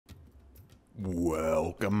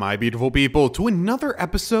Welcome, my beautiful people, to another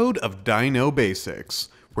episode of Dino Basics,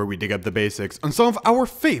 where we dig up the basics on some of our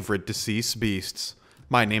favorite deceased beasts.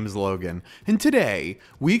 My name is Logan, and today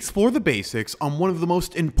we explore the basics on one of the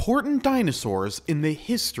most important dinosaurs in the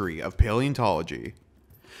history of paleontology.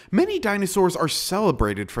 Many dinosaurs are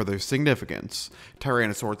celebrated for their significance.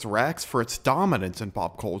 Tyrannosaurus rex for its dominance in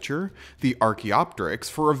pop culture, the Archaeopteryx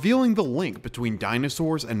for revealing the link between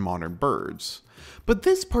dinosaurs and modern birds. But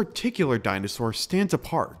this particular dinosaur stands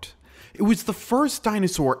apart. It was the first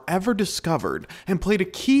dinosaur ever discovered and played a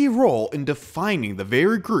key role in defining the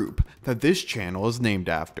very group that this channel is named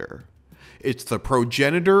after. It's the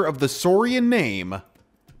progenitor of the saurian name,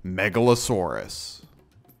 Megalosaurus.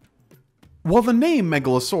 While the name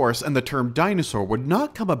Megalosaurus and the term dinosaur would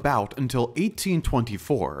not come about until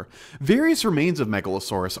 1824, various remains of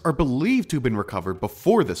Megalosaurus are believed to have been recovered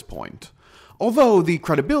before this point, although the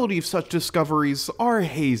credibility of such discoveries are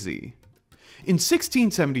hazy. In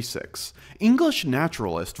 1676, English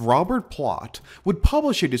naturalist Robert Plot would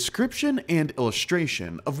publish a description and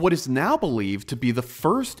illustration of what is now believed to be the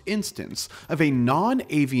first instance of a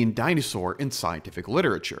non-avian dinosaur in scientific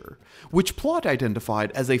literature, which Plot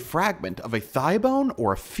identified as a fragment of a thigh bone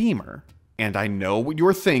or a femur. And I know what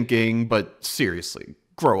you're thinking, but seriously,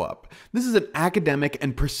 grow up. This is an academic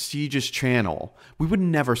and prestigious channel. We would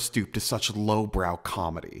never stoop to such lowbrow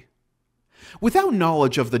comedy. Without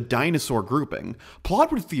knowledge of the dinosaur grouping,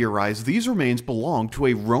 Plot would theorize these remains belonged to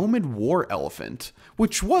a Roman war elephant,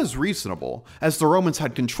 which was reasonable, as the Romans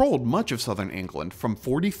had controlled much of southern England from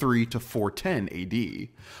 43 to 410 AD,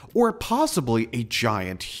 or possibly a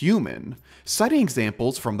giant human, citing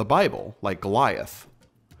examples from the Bible, like Goliath.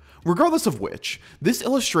 Regardless of which, this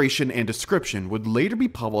illustration and description would later be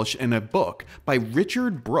published in a book by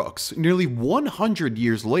Richard Brooks nearly 100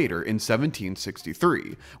 years later in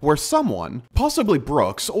 1763, where someone, possibly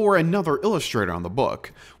Brooks or another illustrator on the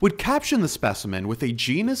book, would caption the specimen with a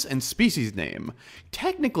genus and species name,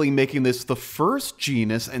 technically making this the first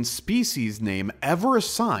genus and species name ever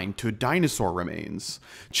assigned to dinosaur remains,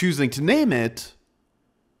 choosing to name it...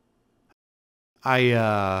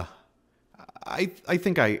 I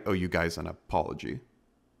think I owe you guys an apology.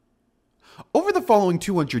 Over the following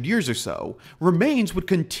 200 years or so, remains would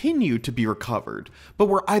continue to be recovered, but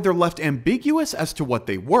were either left ambiguous as to what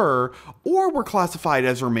they were, or were classified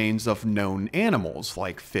as remains of known animals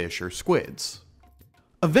like fish or squids.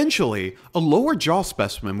 Eventually, a lower jaw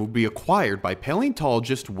specimen would be acquired by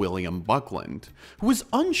paleontologist William Buckland, who was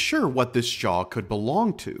unsure what this jaw could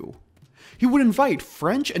belong to. He would invite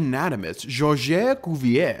French anatomist Georges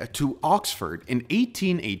Cuvier to Oxford in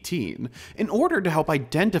 1818 in order to help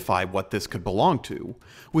identify what this could belong to,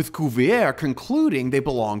 with Cuvier concluding they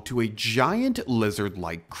belonged to a giant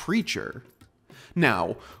lizard-like creature.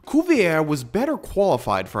 Now, Cuvier was better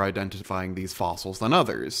qualified for identifying these fossils than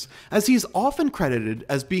others, as he is often credited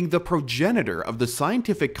as being the progenitor of the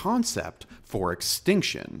scientific concept for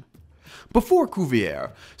extinction. Before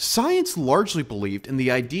Cuvier, science largely believed in the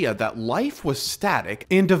idea that life was static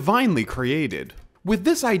and divinely created, with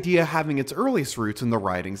this idea having its earliest roots in the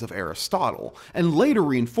writings of Aristotle and later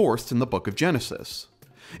reinforced in the Book of Genesis.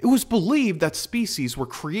 It was believed that species were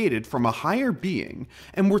created from a higher being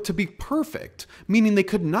and were to be perfect, meaning they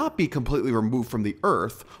could not be completely removed from the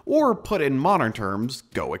earth or, put in modern terms,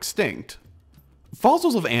 go extinct.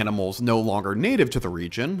 Fossils of animals no longer native to the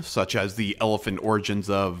region, such as the elephant origins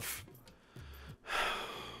of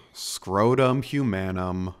Scrotum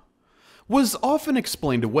humanum, was often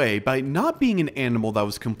explained away by not being an animal that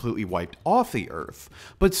was completely wiped off the earth,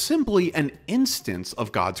 but simply an instance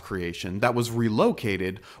of God's creation that was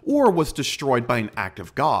relocated or was destroyed by an act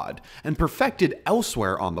of God and perfected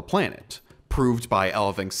elsewhere on the planet, proved by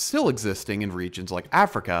elephants still existing in regions like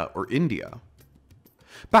Africa or India.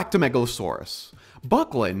 Back to Megalosaurus.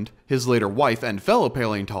 Buckland, his later wife and fellow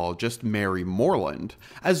paleontologist Mary Moreland,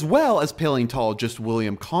 as well as paleontologist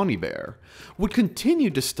William Conybeare, would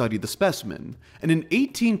continue to study the specimen, and in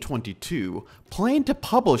 1822 planned to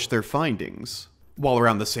publish their findings. While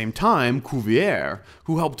around the same time, Cuvier,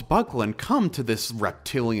 who helped Buckland come to this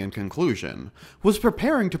reptilian conclusion, was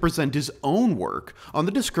preparing to present his own work on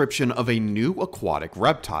the description of a new aquatic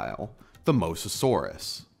reptile, the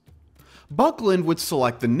Mosasaurus. Buckland would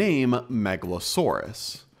select the name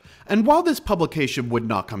Megalosaurus. And while this publication would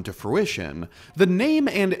not come to fruition, the name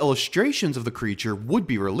and illustrations of the creature would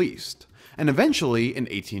be released, and eventually, in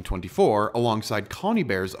 1824, alongside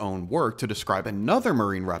Conybeare's own work to describe another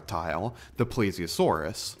marine reptile, the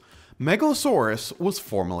Plesiosaurus, Megalosaurus was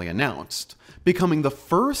formally announced, becoming the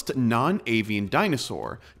first non-avian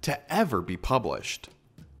dinosaur to ever be published.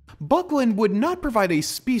 Buckland would not provide a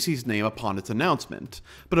species name upon its announcement,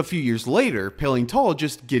 but a few years later,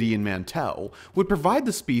 paleontologist Gideon Mantell would provide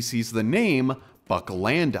the species the name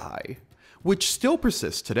Buckalandi, which still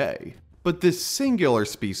persists today. But this singular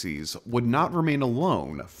species would not remain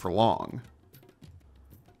alone for long.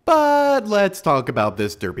 But let's talk about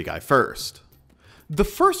this derpy guy first. The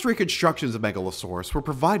first reconstructions of Megalosaurus were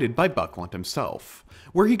provided by Buckland himself,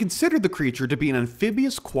 where he considered the creature to be an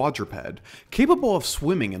amphibious quadruped capable of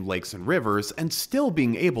swimming in lakes and rivers and still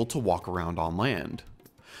being able to walk around on land.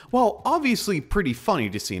 While obviously pretty funny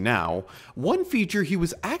to see now, one feature he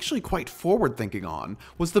was actually quite forward-thinking on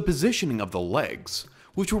was the positioning of the legs,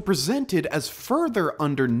 which were presented as further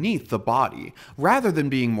underneath the body, rather than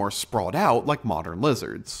being more sprawled out like modern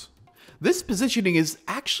lizards. This positioning is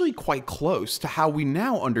actually quite close to how we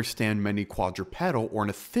now understand many quadrupedal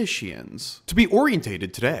ornithischians to be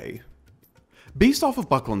orientated today. Based off of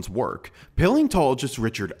Buckland's work, paleontologist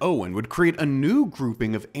Richard Owen would create a new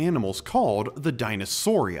grouping of animals called the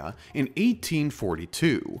Dinosauria in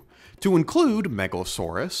 1842, to include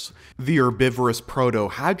Megalosaurus, the herbivorous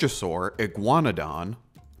proto-hadrosaur Iguanodon,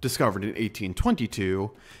 discovered in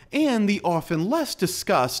 1822, and the often less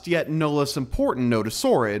discussed yet no less important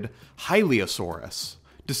notosaurid, Hylaeosaurus,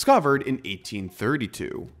 discovered in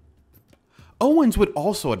 1832. Owens would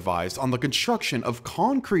also advise on the construction of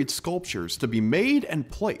concrete sculptures to be made and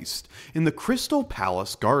placed in the Crystal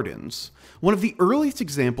Palace Gardens, one of the earliest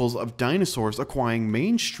examples of dinosaurs acquiring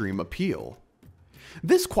mainstream appeal.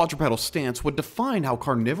 This quadrupedal stance would define how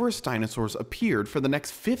carnivorous dinosaurs appeared for the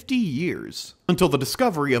next 50 years, until the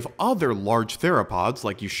discovery of other large theropods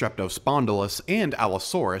like Eustreptospondylus and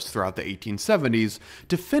Allosaurus throughout the 1870s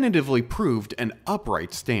definitively proved an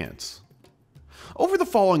upright stance. Over the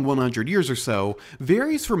following 100 years or so,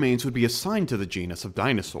 various remains would be assigned to the genus of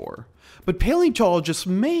dinosaur, but paleontologists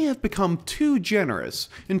may have become too generous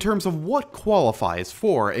in terms of what qualifies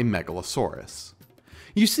for a Megalosaurus.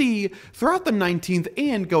 You see, throughout the 19th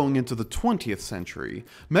and going into the 20th century,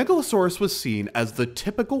 Megalosaurus was seen as the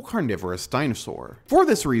typical carnivorous dinosaur. For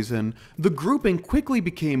this reason, the grouping quickly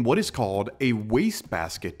became what is called a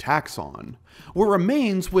wastebasket taxon, where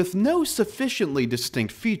remains with no sufficiently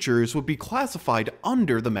distinct features would be classified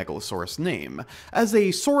under the Megalosaurus name, as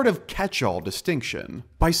a sort of catch-all distinction.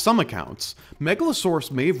 By some accounts,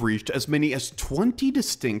 Megalosaurus may have reached as many as 20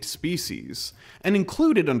 distinct species, and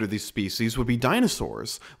included under these species would be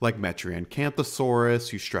dinosaurs like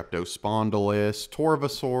Metriacanthosaurus, Eustreptospondylus,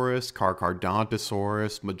 Torvosaurus,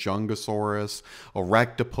 Carcharodontosaurus, Majungasaurus,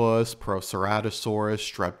 Erectopus, Proceratosaurus,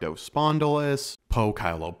 Streptospondylus,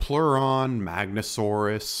 Poekilopleuron,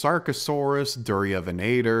 Magnosaurus, Sarcosaurus,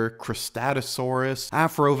 Duriovenator, Cristatosaurus,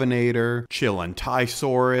 Afrovenator,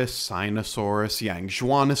 Chilantisaurus, Sinosaurus,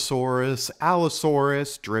 Yangzhuanosaurus,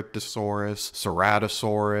 Allosaurus, Dryptosaurus,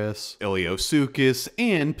 Ceratosaurus, Iliosuchus,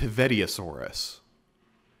 and Pivetiosaurus.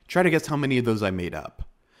 Try to guess how many of those I made up.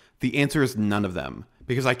 The answer is none of them,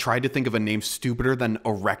 because I tried to think of a name stupider than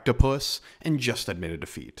Erectopus and just admitted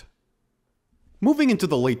defeat. Moving into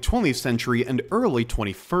the late 20th century and early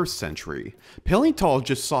 21st century,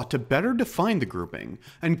 paleontologists sought to better define the grouping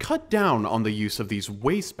and cut down on the use of these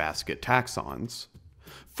wastebasket taxons.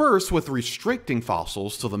 First with restricting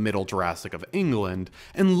fossils to the Middle Jurassic of England,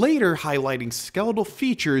 and later highlighting skeletal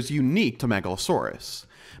features unique to Megalosaurus,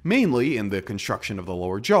 mainly in the construction of the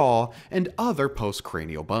lower jaw and other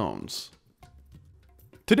postcranial bones.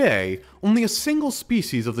 Today, only a single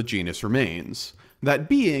species of the genus remains, that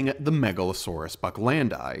being the Megalosaurus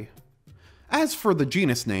buckalandi. As for the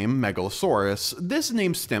genus name Megalosaurus, this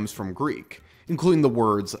name stems from Greek, including the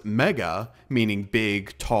words mega, meaning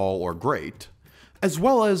big, tall, or great, as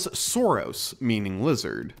well as sauros, meaning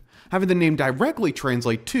lizard, having the name directly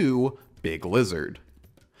translate to big lizard.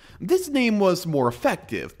 This name was more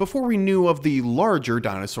effective before we knew of the larger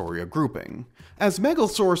Dinosauria grouping, as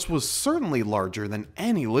Megalosaurus was certainly larger than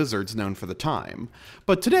any lizards known for the time,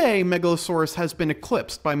 but today Megalosaurus has been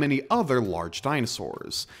eclipsed by many other large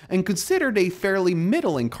dinosaurs, and considered a fairly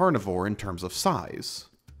middling carnivore in terms of size.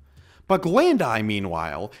 Buckalandi,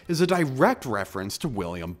 meanwhile, is a direct reference to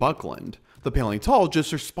William Buckland, the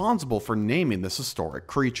paleontologist responsible for naming this historic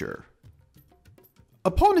creature.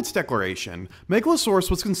 Upon its declaration, Megalosaurus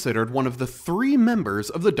was considered one of the 3 members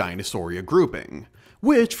of the Dinosauria grouping,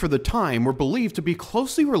 which for the time were believed to be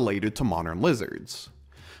closely related to modern lizards.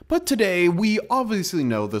 But today, we obviously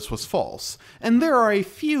know this was false, and there are a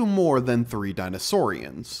few more than 3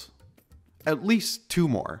 Dinosaurians. At least 2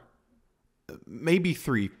 more. Maybe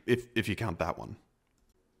 3 if you count that one.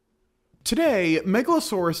 Today,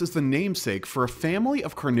 Megalosaurus is the namesake for a family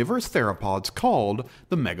of carnivorous theropods called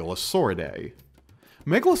the Megalosauridae.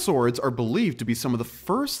 Megalosaurids are believed to be some of the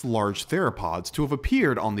first large theropods to have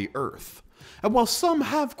appeared on the Earth. And while some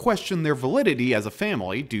have questioned their validity as a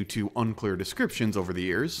family due to unclear descriptions over the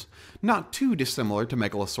years, not too dissimilar to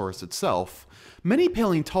Megalosaurus itself, many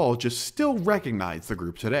paleontologists still recognize the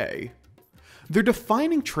group today. Their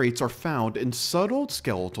defining traits are found in subtle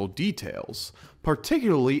skeletal details,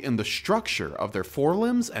 particularly in the structure of their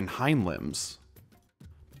forelimbs and hindlimbs.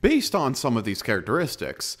 Based on some of these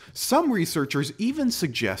characteristics, some researchers even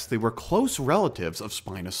suggest they were close relatives of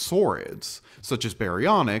Spinosaurids, such as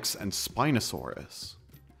Baryonyx and Spinosaurus.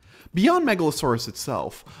 Beyond Megalosaurus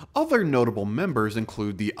itself, other notable members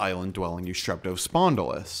include the island-dwelling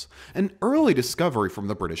Eustreptospondylus, an early discovery from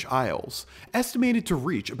the British Isles, estimated to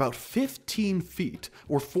reach about 15 feet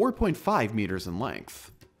or 4.5 meters in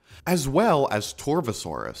length, as well as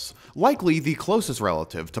Torvosaurus, likely the closest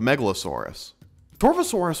relative to Megalosaurus.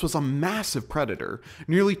 Torvosaurus was a massive predator,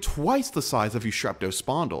 nearly twice the size of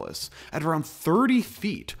Eustreptospondylus, at around 30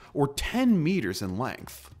 feet or 10 meters in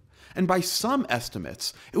length. And by some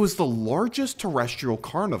estimates, it was the largest terrestrial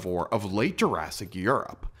carnivore of late Jurassic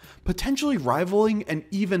Europe, potentially rivaling and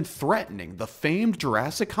even threatening the famed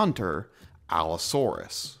Jurassic hunter,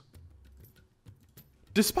 Allosaurus.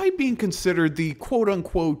 Despite being considered the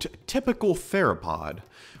quote-unquote typical theropod,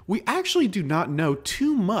 we actually do not know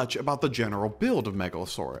too much about the general build of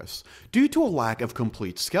Megalosaurus, due to a lack of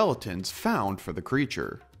complete skeletons found for the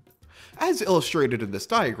creature. As illustrated in this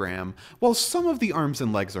diagram, while some of the arms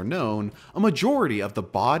and legs are known, a majority of the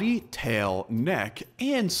body, tail, neck,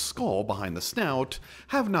 and skull behind the snout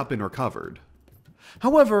have not been recovered.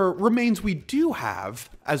 However, remains we do have,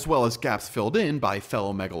 as well as gaps filled in by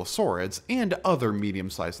fellow megalosaurids and other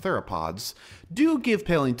medium-sized theropods, do give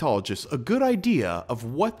paleontologists a good idea of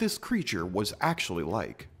what this creature was actually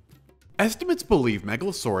like. Estimates believe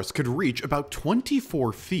Megalosaurus could reach about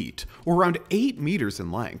 24 feet, or around 8 meters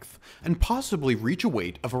in length, and possibly reach a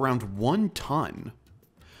weight of around 1 ton.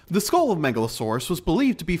 The skull of Megalosaurus was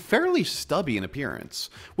believed to be fairly stubby in appearance,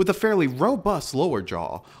 with a fairly robust lower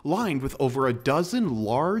jaw lined with over a dozen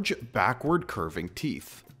large, backward curving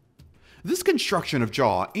teeth. This construction of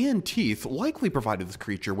jaw and teeth likely provided this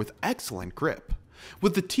creature with excellent grip,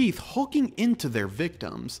 with the teeth hooking into their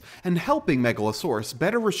victims and helping Megalosaurus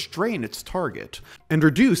better restrain its target and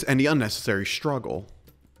reduce any unnecessary struggle.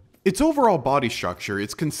 Its overall body structure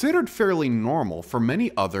is considered fairly normal for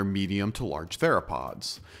many other medium to large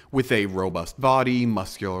theropods, with a robust body,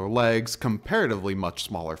 muscular legs, comparatively much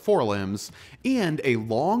smaller forelimbs, and a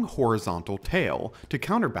long horizontal tail to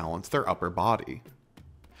counterbalance their upper body.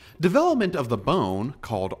 Development of the bone,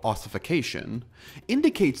 called ossification,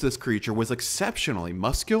 indicates this creature was exceptionally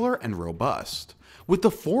muscular and robust, with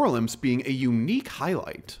the forelimbs being a unique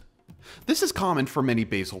highlight. This is common for many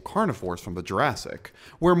basal carnivores from the Jurassic,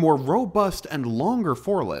 where more robust and longer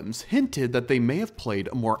forelimbs hinted that they may have played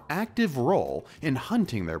a more active role in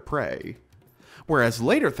hunting their prey. Whereas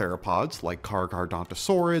later theropods, like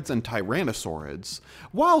Carcharodontosaurids and Tyrannosaurids,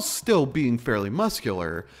 while still being fairly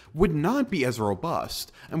muscular, would not be as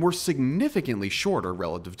robust and were significantly shorter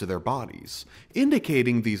relative to their bodies,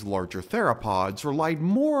 indicating these larger theropods relied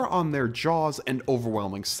more on their jaws and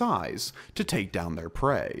overwhelming size to take down their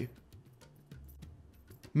prey.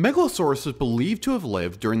 Megalosaurus is believed to have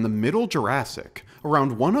lived during the Middle Jurassic,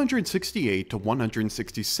 around 168 to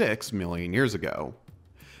 166 million years ago.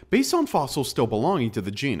 Based on fossils still belonging to the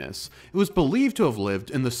genus, it was believed to have lived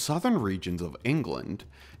in the southern regions of England,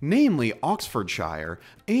 namely Oxfordshire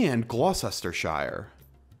and Gloucestershire.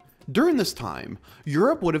 During this time,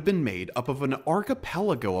 Europe would have been made up of an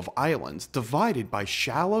archipelago of islands divided by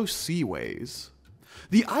shallow seaways.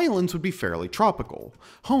 The islands would be fairly tropical,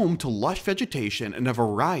 home to lush vegetation and a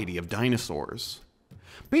variety of dinosaurs.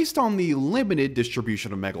 Based on the limited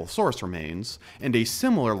distribution of Megalosaurus remains, and a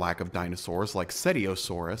similar lack of dinosaurs like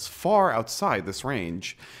Cetiosaurus far outside this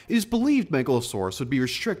range, it is believed Megalosaurus would be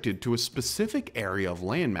restricted to a specific area of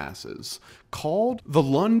land masses, called the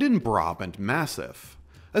London Brabant Massif.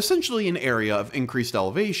 Essentially an area of increased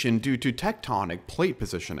elevation due to tectonic plate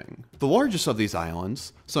positioning. The largest of these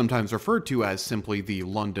islands, sometimes referred to as simply the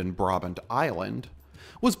London Brabant Island,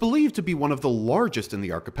 was believed to be one of the largest in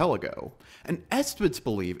the archipelago, and estimates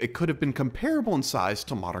believe it could have been comparable in size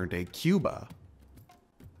to modern-day Cuba.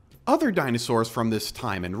 Other dinosaurs from this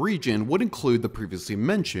time and region would include the previously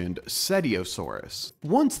mentioned Cetiosaurus.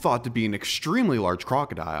 Once thought to be an extremely large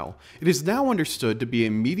crocodile, it is now understood to be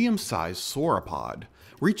a medium-sized sauropod,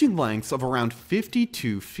 reaching lengths of around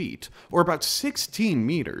 52 feet, or about 16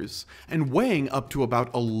 meters, and weighing up to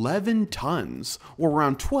about 11 tons, or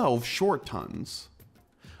around 12 short tons.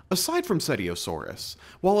 Aside from Cetiosaurus,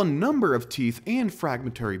 while a number of teeth and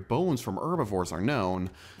fragmentary bones from herbivores are known,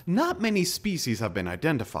 not many species have been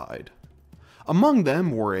identified. Among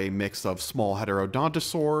them were a mix of small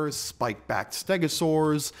heterodontosaurs, spike-backed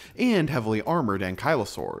stegosaurs, and heavily armored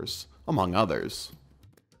ankylosaurs, among others.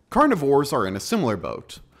 Carnivores are in a similar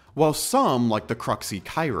boat. While some, like the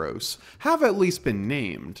Cruxikairos, have at least been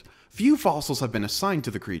named, few fossils have been assigned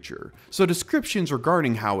to the creature, so descriptions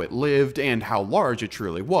regarding how it lived and how large it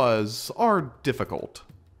truly was are difficult.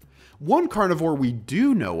 One carnivore we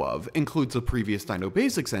do know of includes a previous Dino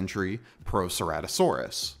Basics entry,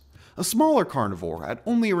 Proceratosaurus, a smaller carnivore at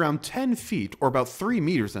only around 10 feet or about 3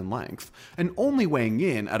 meters in length, and only weighing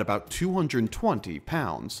in at about 220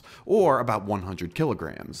 pounds, or about 100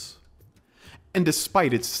 kilograms. And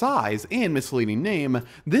despite its size and misleading name,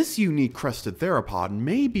 this unique crested theropod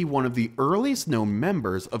may be one of the earliest known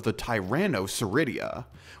members of the Tyrannosauridia,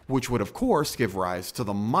 which would of course give rise to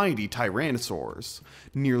the mighty Tyrannosaurs,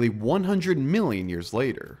 nearly 100 million years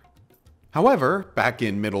later. However, back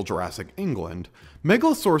in Middle Jurassic England,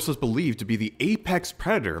 Megalosaurus was believed to be the apex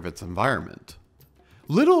predator of its environment.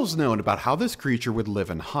 Little is known about how this creature would live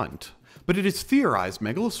and hunt, but it is theorized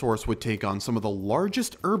Megalosaurus would take on some of the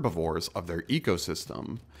largest herbivores of their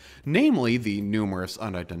ecosystem, namely the numerous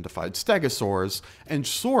unidentified stegosaurs and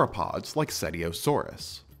sauropods like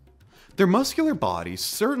Cetiosaurus. Their muscular bodies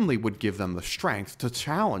certainly would give them the strength to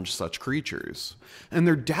challenge such creatures, and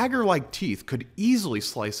their dagger-like teeth could easily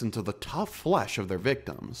slice into the tough flesh of their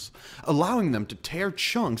victims, allowing them to tear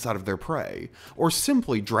chunks out of their prey, or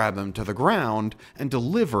simply drag them to the ground and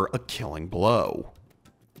deliver a killing blow.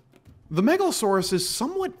 The Megalosaurus is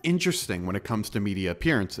somewhat interesting when it comes to media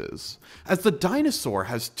appearances, as the dinosaur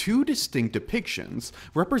has two distinct depictions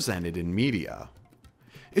represented in media.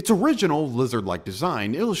 Its original lizard-like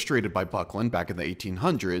design, illustrated by Buckland back in the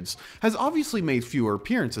 1800s, has obviously made fewer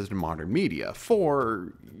appearances in modern media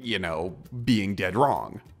for, being dead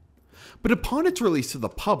wrong. But upon its release to the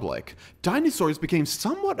public, dinosaurs became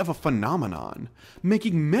somewhat of a phenomenon,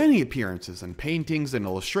 making many appearances in paintings and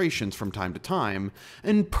illustrations from time to time,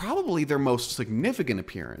 and probably their most significant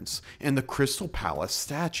appearance in the Crystal Palace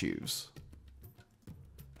statues.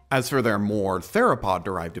 As for their more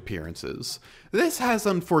theropod-derived appearances, this has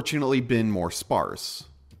unfortunately been more sparse.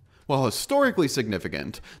 While historically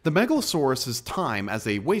significant, the Megalosaurus's time as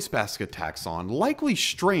a wastebasket taxon likely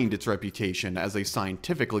strained its reputation as a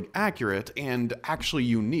scientifically accurate and actually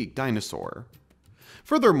unique dinosaur.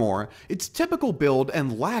 Furthermore, its typical build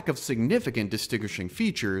and lack of significant distinguishing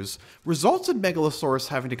features results in Megalosaurus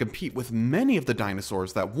having to compete with many of the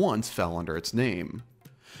dinosaurs that once fell under its name.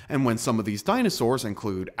 And when some of these dinosaurs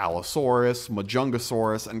include Allosaurus,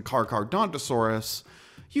 Majungasaurus, and Carcharodontosaurus,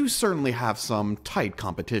 you certainly have some tight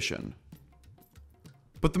competition.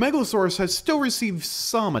 But the Megalosaurus has still received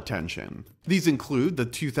some attention. These include the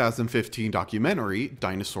 2015 documentary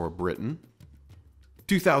Dinosaur Britain,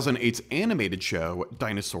 2008's animated show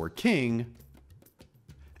Dinosaur King,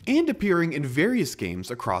 and appearing in various games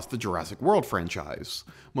across the Jurassic World franchise,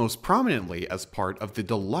 most prominently as part of the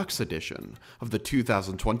deluxe edition of the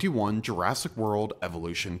 2021 Jurassic World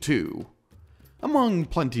Evolution 2, among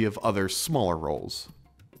plenty of other smaller roles.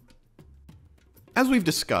 As we've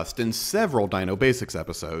discussed in several Dino Basics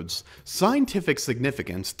episodes, scientific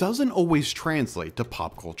significance doesn't always translate to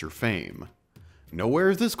pop culture fame. Nowhere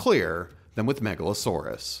is this clear than with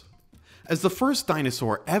Megalosaurus. As the first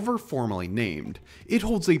dinosaur ever formally named, it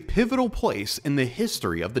holds a pivotal place in the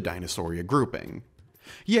history of the Dinosauria grouping.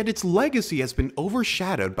 Yet its legacy has been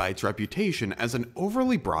overshadowed by its reputation as an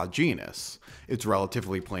overly broad genus, its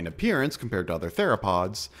relatively plain appearance compared to other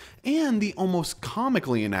theropods, and the almost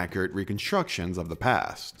comically inaccurate reconstructions of the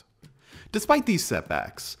past. Despite these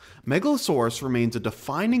setbacks, Megalosaurus remains a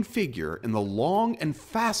defining figure in the long and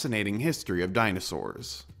fascinating history of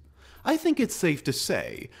dinosaurs. I think it's safe to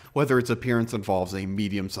say, whether its appearance involves a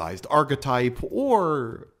medium-sized archetype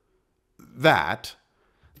or that,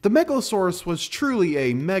 the Megalosaurus was truly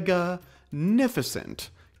a mega-nificent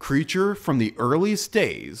creature from the earliest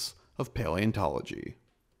days of paleontology.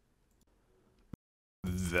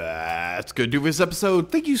 That's good to do for this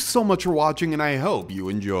episode. Thank you so much for watching, and I hope you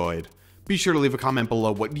enjoyed. Be sure to leave a comment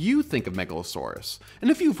below what you think of Megalosaurus, and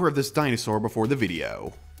if you've heard of this dinosaur before the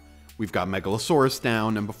video. We've got Megalosaurus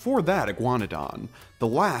down, and before that Iguanodon. The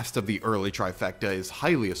last of the early trifecta is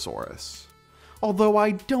Hylaeosaurus. Although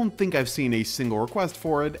I don't think I've seen a single request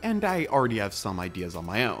for it, and I already have some ideas on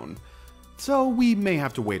my own. So we may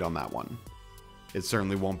have to wait on that one. It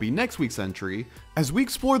certainly won't be next week's entry, as we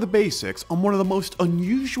explore the basics on one of the most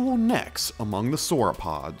unusual necks among the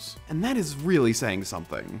sauropods. And that is really saying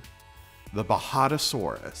something. The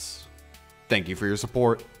Bahatosaurus. Thank you for your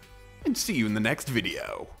support. and see you in the next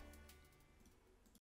video.